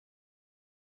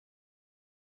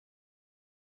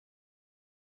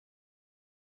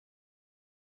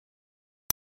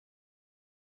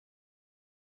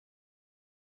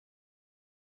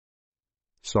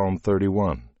Psalm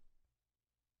 31.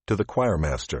 To the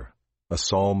choirmaster, a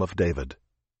psalm of David.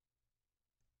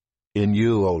 In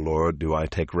you, O Lord, do I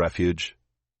take refuge.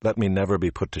 Let me never be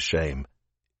put to shame.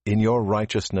 In your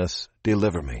righteousness,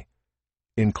 deliver me.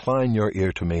 Incline your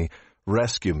ear to me,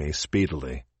 rescue me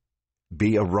speedily.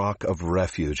 Be a rock of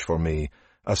refuge for me,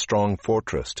 a strong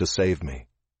fortress to save me.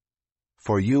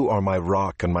 For you are my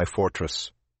rock and my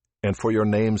fortress, and for your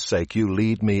name's sake you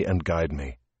lead me and guide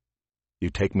me. You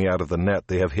take me out of the net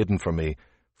they have hidden for me,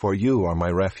 for you are my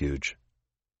refuge.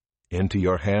 Into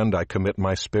your hand I commit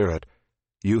my spirit.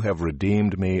 You have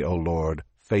redeemed me, O Lord,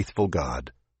 faithful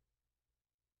God.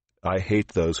 I hate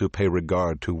those who pay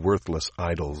regard to worthless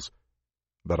idols,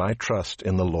 but I trust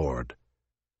in the Lord.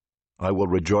 I will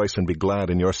rejoice and be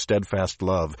glad in your steadfast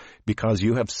love, because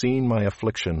you have seen my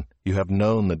affliction, you have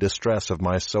known the distress of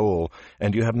my soul,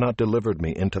 and you have not delivered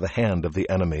me into the hand of the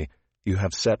enemy. You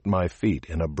have set my feet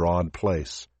in a broad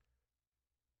place.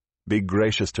 Be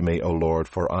gracious to me, O Lord,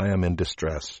 for I am in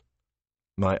distress.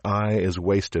 My eye is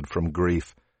wasted from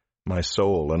grief, my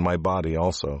soul and my body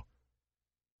also.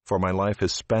 For my life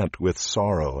is spent with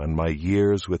sorrow, and my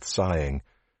years with sighing.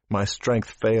 My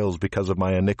strength fails because of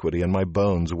my iniquity, and my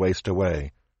bones waste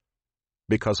away.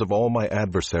 Because of all my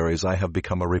adversaries I have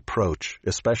become a reproach,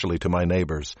 especially to my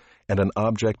neighbors, and an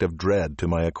object of dread to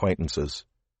my acquaintances.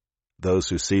 Those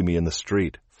who see me in the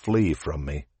street flee from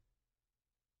me.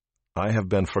 I have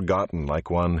been forgotten like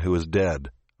one who is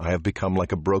dead. I have become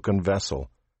like a broken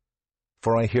vessel.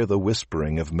 For I hear the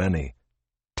whispering of many,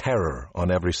 terror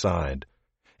on every side,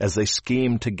 as they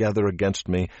scheme together against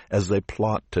me, as they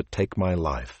plot to take my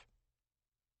life.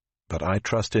 But I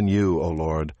trust in you, O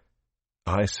Lord.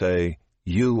 I say,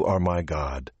 you are my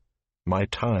God. My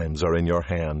times are in your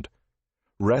hand.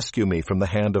 Rescue me from the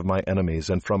hand of my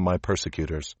enemies and from my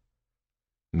persecutors.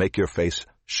 Make your face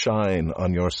shine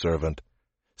on your servant.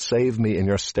 Save me in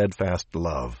your steadfast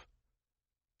love.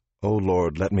 O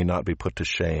Lord, let me not be put to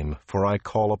shame, for I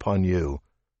call upon you.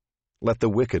 Let the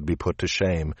wicked be put to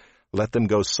shame. Let them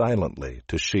go silently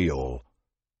to Sheol.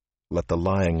 Let the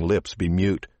lying lips be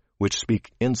mute, which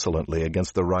speak insolently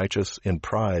against the righteous in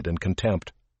pride and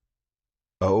contempt.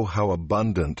 Oh, how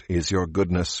abundant is your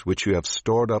goodness, which you have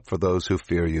stored up for those who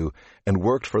fear you, and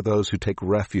worked for those who take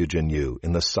refuge in you,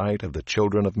 in the sight of the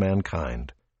children of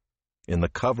mankind. In the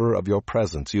cover of your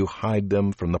presence you hide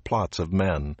them from the plots of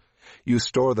men. You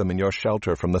store them in your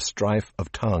shelter from the strife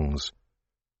of tongues.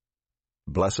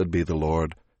 Blessed be the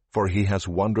Lord, for he has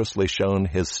wondrously shown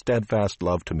his steadfast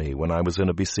love to me when I was in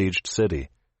a besieged city.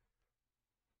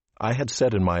 I had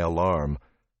said in my alarm,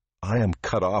 I am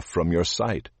cut off from your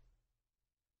sight.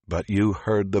 But you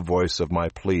heard the voice of my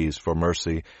pleas for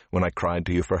mercy when I cried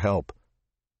to you for help.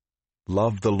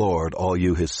 Love the Lord, all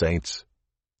you his saints.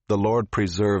 The Lord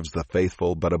preserves the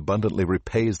faithful, but abundantly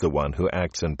repays the one who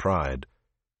acts in pride.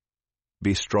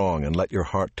 Be strong and let your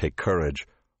heart take courage,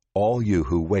 all you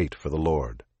who wait for the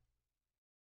Lord.